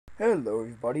Hello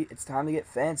everybody, it's time to get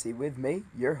fancy with me,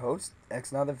 your host,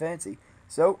 xNothinFancy.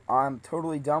 So, I'm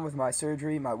totally done with my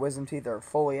surgery, my wisdom teeth are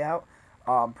fully out,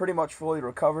 pretty much fully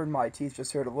recovered, my teeth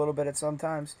just hurt a little bit at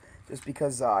sometimes, just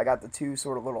because I got the two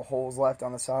sort of little holes left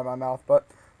on the side of my mouth, but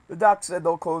the doc said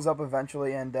they'll close up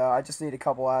eventually, and I just need a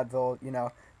couple Advil,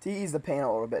 to ease the pain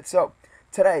a little bit. So,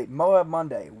 today, MOAB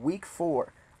Monday, week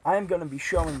 4. I am going to be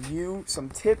showing you some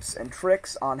tips and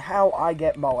tricks on how I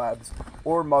get MOABs,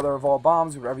 or mother of all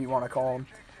bombs, whatever you want to call them.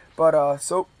 But,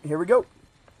 so, here we go.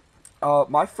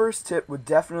 My first tip would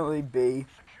definitely be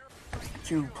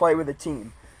to play with a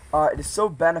team. It is so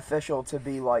beneficial to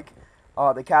be, like,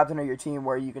 the captain of your team,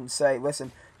 where you can say,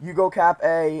 listen, you go cap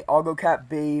A, I'll go cap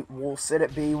B, we'll sit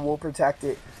at B, we'll protect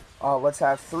it. Let's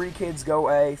have 3 kids go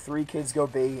A, 3 kids go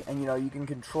B, and, you can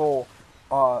control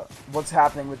what's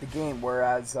happening with the game,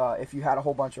 whereas if you had a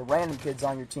whole bunch of random kids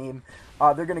on your team,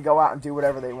 they're going to go out and do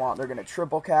whatever they want. They're going to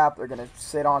triple cap, they're going to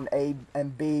sit on A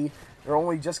and B, they're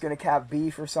only just going to cap B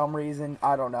for some reason.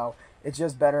 I don't know. It's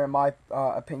just better, in my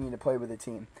opinion, to play with a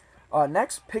team.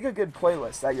 Next, pick a good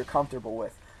playlist that you're comfortable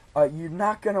with. You're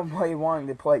not going to be wanting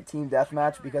to play team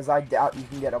deathmatch, because I doubt you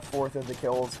can get a fourth of the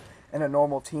kills in a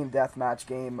normal team deathmatch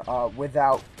game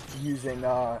without using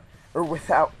or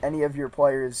without any of your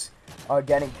players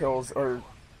getting kills, or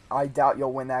I doubt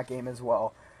you'll win that game as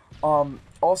well.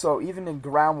 Also, even in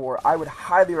Ground War, I would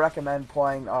highly recommend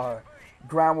playing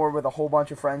Ground War with a whole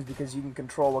bunch of friends, because you can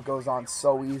control what goes on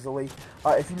so easily.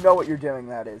 If you know what you're doing,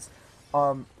 that is.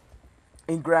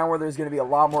 In Ground War, there's going to be a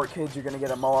lot more kids. You're going to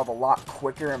get a MOAB a lot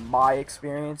quicker, in my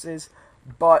experiences.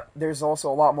 But there's also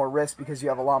a lot more risk, because you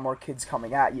have a lot more kids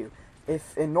coming at you.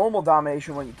 If in normal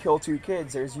domination, when you kill 2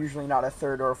 kids, there's usually not a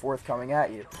third or a fourth coming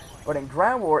at you. But in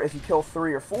Ground War, if you kill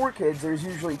 3 or 4 kids, there's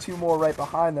usually 2 more right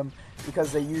behind them,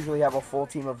 because they usually have a full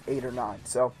team of 8 or 9.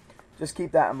 So just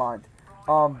keep that in mind.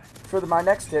 For my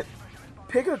next tip,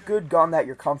 pick a good gun that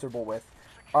you're comfortable with.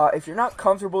 If you're not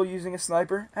comfortable using a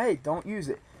sniper, hey, don't use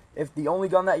it. If the only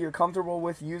gun that you're comfortable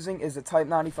with using is a Type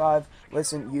 95,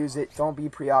 listen, use it. Don't be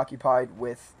preoccupied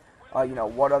with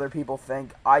what other people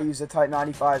think. I use a Type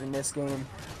 95 in this game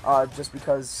just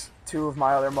because 2 of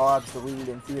my other MOABs deleted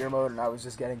in theater mode, and I was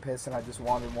just getting pissed, and I just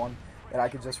wanted one that I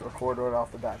could just record right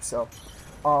off the bat. So,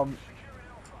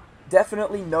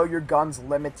 definitely know your gun's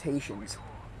limitations.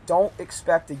 Don't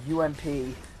expect a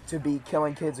UMP to be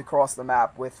killing kids across the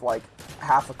map with, like,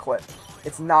 half a clip.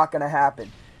 It's not going to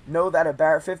happen. Know that a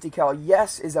Barrett 50 cal,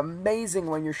 yes, is amazing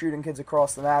when you're shooting kids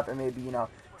across the map, and maybe,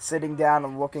 sitting down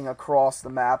and looking across the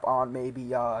map on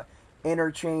maybe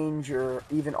interchange, or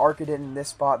even Arcadin in this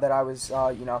spot that I was,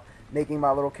 making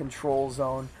my little control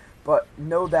zone. But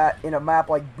know that in a map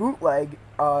like Bootleg,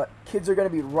 kids are going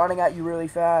to be running at you really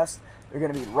fast. They're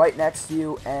going to be right next to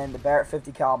you, and the Barrett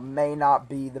 50 cal may not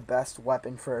be the best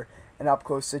weapon for an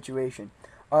up-close situation.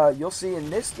 You'll see in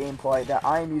this gameplay that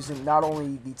I am using not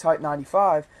only the Type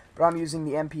 95, but I'm using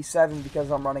the MP7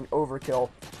 because I'm running Overkill.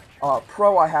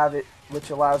 Pro, I have it, which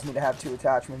allows me to have 2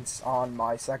 attachments on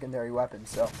my secondary weapon,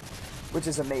 so, which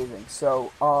is amazing.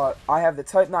 So, I have the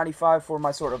Type 95 for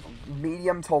my sort of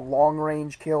medium to long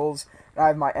range kills, and I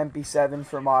have my MP7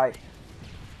 for my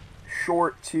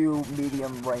short to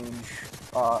medium range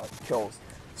kills.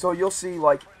 So you'll see,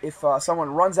 like, if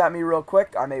someone runs at me real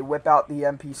quick, I may whip out the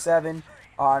MP7,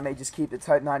 I may just keep the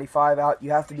Type 95 out.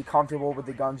 You have to be comfortable with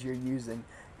the guns you're using.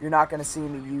 You're not going to see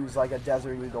me use, like, a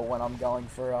Desert Eagle when I'm going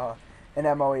for an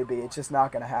M.O.A.B. It's just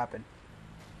not going to happen.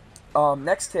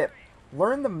 Next tip,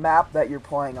 learn the map that you're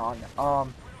playing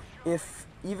on.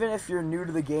 Even if you're new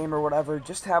to the game or whatever,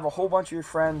 just have a whole bunch of your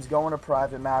friends go in a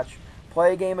private match,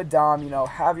 play a game of Dom,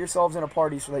 have yourselves in a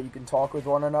party so that you can talk with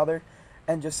one another,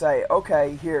 and just say,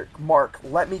 okay, here, Mark,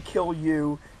 let me kill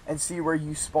you and see where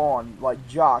you spawn. Like,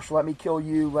 Josh, let me kill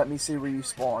you, let me see where you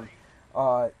spawn.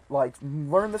 Like,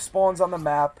 learn the spawns on the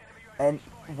map, and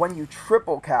when you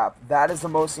triple cap, that is the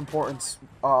most important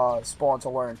spawn to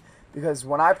learn. Because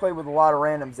when I play with a lot of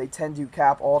randoms, they tend to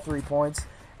cap all 3 points,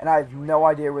 and I have no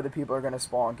idea where the people are going to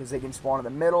spawn, because they can spawn in the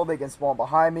middle, they can spawn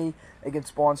behind me, they can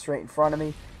spawn straight in front of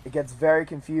me. It gets very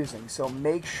confusing, so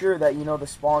make sure that you know the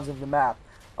spawns of the map.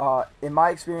 In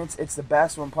my experience, it's the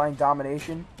best when playing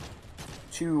Domination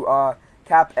to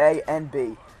cap A and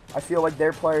B. I feel like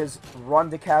their players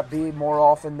run to cap B more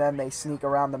often than they sneak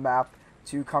around the map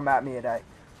to come at me at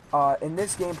A. In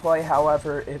this gameplay,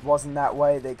 however, it wasn't that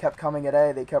way. They kept coming at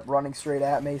A, they kept running straight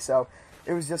at me, so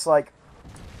it was just like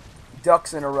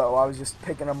ducks in a row. I was just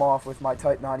picking them off with my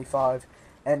Type 95.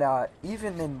 And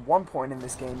even in one point in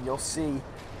this game, you'll see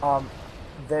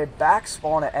they back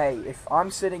spawn at A. If I'm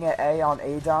sitting at A on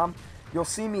A-Dom, you'll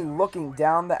see me looking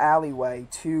down the alleyway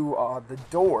to the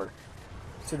door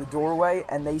to the doorway,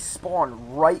 and they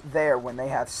spawn right there when they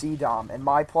have C-Dom. And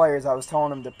my players, I was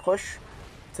telling them to push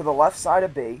to the left side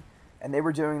of B, and they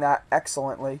were doing that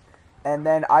excellently. And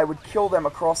then I would kill them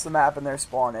across the map in their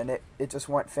spawn, and it just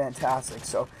went fantastic.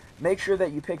 So make sure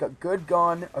that you pick a good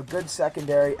gun, a good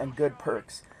secondary, and good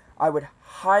perks. I would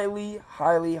highly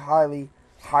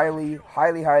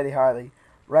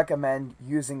recommend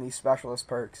using these specialist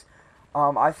perks.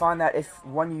 I find that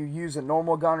when you use a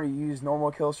normal gun or you use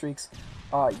normal kill streaks,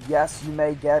 yes, you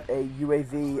may get a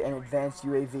UAV, an advanced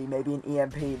UAV, maybe an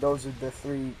EMP. Those are the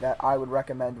three that I would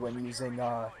recommend when using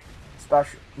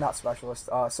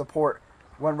support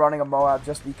when running a MOAB,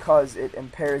 just because it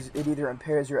either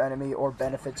impairs your enemy or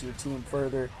benefits your team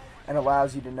further and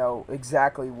allows you to know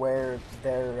exactly where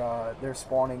they're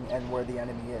spawning and where the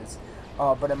enemy is.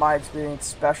 But in my experience,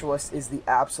 specialist is the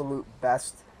absolute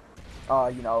best,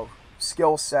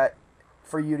 skill set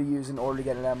for you to use in order to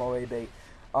get an MOAB.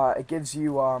 It gives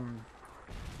you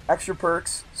extra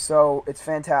perks, so it's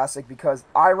fantastic because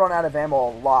I run out of ammo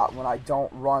a lot when I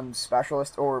don't run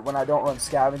specialist or when I don't run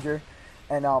scavenger.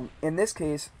 And in this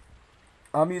case,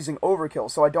 I'm using overkill,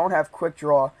 so I don't have quick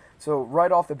draw. So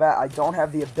right off the bat, I don't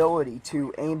have the ability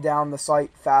to aim down the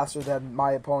sight faster than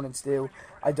my opponents do.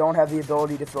 I don't have the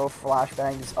ability to throw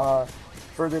flashbangs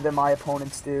further than my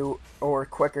opponents do, or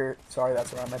quicker. Sorry,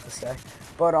 that's what I meant to say.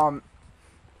 But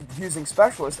using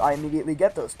specialist, I immediately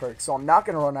get those perks, so I'm not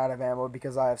going to run out of ammo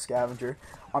because I have scavenger.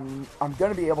 I'm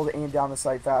going to be able to aim down the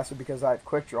sight faster because I have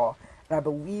quick draw. And I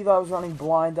believe I was running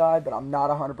blind eye, but I'm not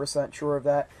 100% sure of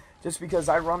that. Just because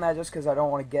I run that just because I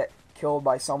don't want to get killed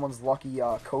by someone's lucky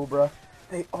Cobra.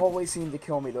 They always seem to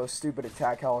kill me, those stupid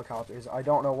attack helicopters. I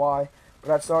don't know why,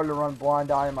 but I've started to run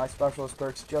blind eye in my specialist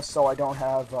perks just so I don't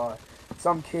have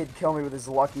some kid kill me with his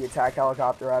lucky attack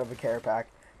helicopter out of a care pack.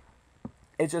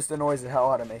 It just annoys the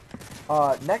hell out of me.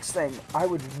 Next thing, I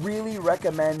would really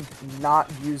recommend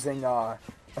not using a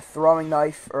throwing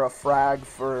knife or a frag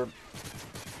for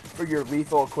your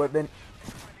lethal equipment.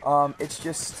 It's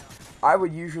just, I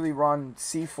would usually run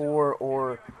C4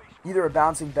 or either a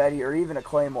bouncing Betty or even a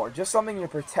Claymore. Just something to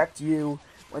protect you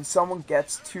when someone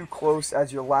gets too close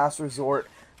as your last resort.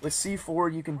 With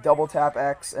C4, you can double tap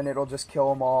X and it'll just kill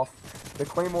them off. The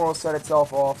Claymore will set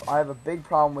itself off. I have a big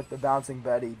problem with the bouncing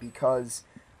Betty because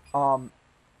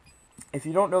if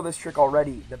you don't know this trick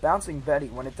already, the bouncing Betty,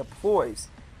 when it deploys,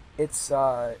 it's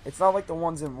not like the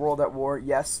ones in World at War.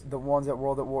 Yes, the ones at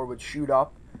World at War would shoot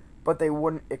up, but they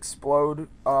wouldn't explode,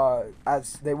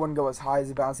 they wouldn't go as high as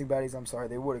the bouncing Betties. I'm sorry,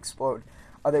 they would explode.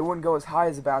 They wouldn't go as high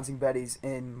as the bouncing Betties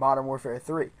in Modern Warfare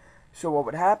 3. So what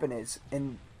would happen is,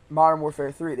 in Modern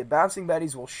Warfare 3, the bouncing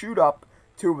Betties will shoot up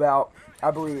to about,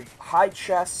 I believe, high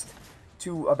chest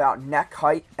to about neck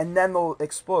height, and then they'll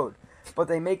explode. But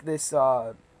they make this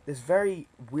this very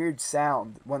weird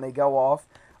sound when they go off.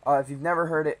 If you've never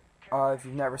heard it, if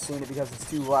you've never seen it because it's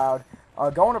too loud,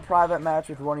 go in a private match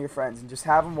with one of your friends and just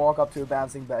have them walk up to a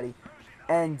bouncing Betty,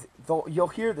 and you'll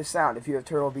hear the sound. If you have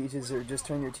Turtle Beaches or just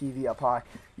turn your TV up high,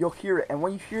 you'll hear it. And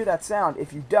when you hear that sound,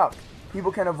 if you duck,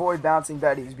 people can avoid bouncing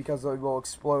Betties because they will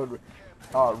explode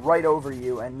right over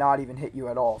you and not even hit you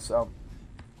at all. So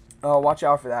watch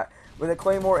out for that. With a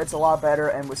Claymore, it's a lot better,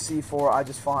 and with C4, I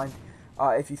just find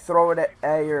if you throw it at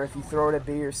A or if you throw it at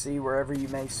B or C, wherever you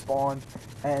may spawn,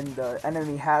 and the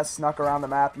enemy has snuck around the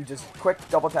map, you just quick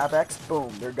double tap X,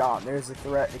 boom, they're gone. There's a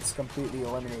threat, it's completely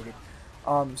eliminated.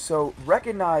 So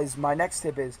my next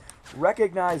tip is,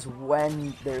 recognize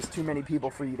when there's too many people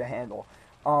for you to handle.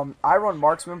 I run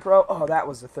Marksman Pro. Oh, that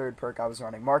was the third perk I was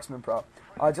running, Marksman Pro.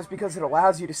 Just because it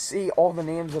allows you to see all the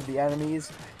names of the enemies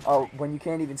when you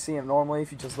can't even see them normally.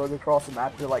 If you just look across the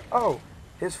map, you're like, oh,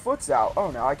 his foot's out. Oh,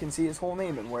 now I can see his whole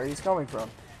name and where he's coming from.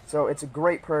 So it's a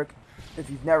great perk. If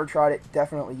you've never tried it,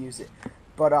 definitely use it.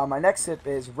 But my next tip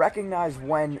is recognize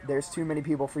when there's too many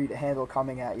people for you to handle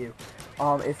coming at you.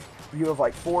 If you have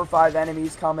like 4 or 5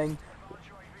 enemies coming,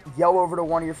 yell over to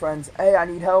one of your friends, hey, I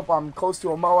need help, I'm close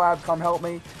to a MOAB, come help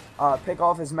me. Pick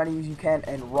off as many as you can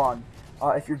and run.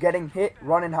 If you're getting hit,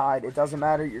 run and hide. It doesn't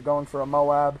matter, you're going for a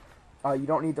MOAB. You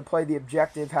don't need to play the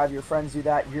objective, have your friends do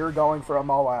that. You're going for a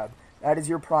MOAB. That is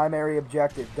your primary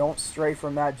objective. Don't stray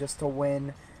from that just to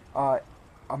win. A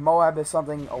MOAB is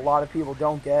something a lot of people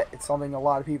don't get. It's something a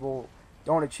lot of people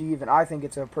don't achieve, and I think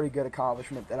it's a pretty good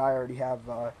accomplishment that I already have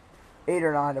 8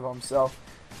 or 9 of them. So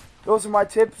those are my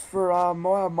tips for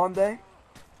MOAB Monday.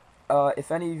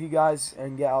 If any of you guys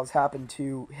and gals happen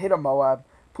to hit a MOAB,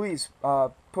 please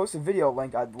post a video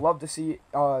link. I'd love to see.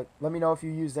 Let me know if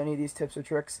you used any of these tips or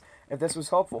tricks. If this was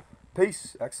helpful.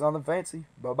 Peace. xNothinFancy.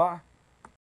 Bye-bye.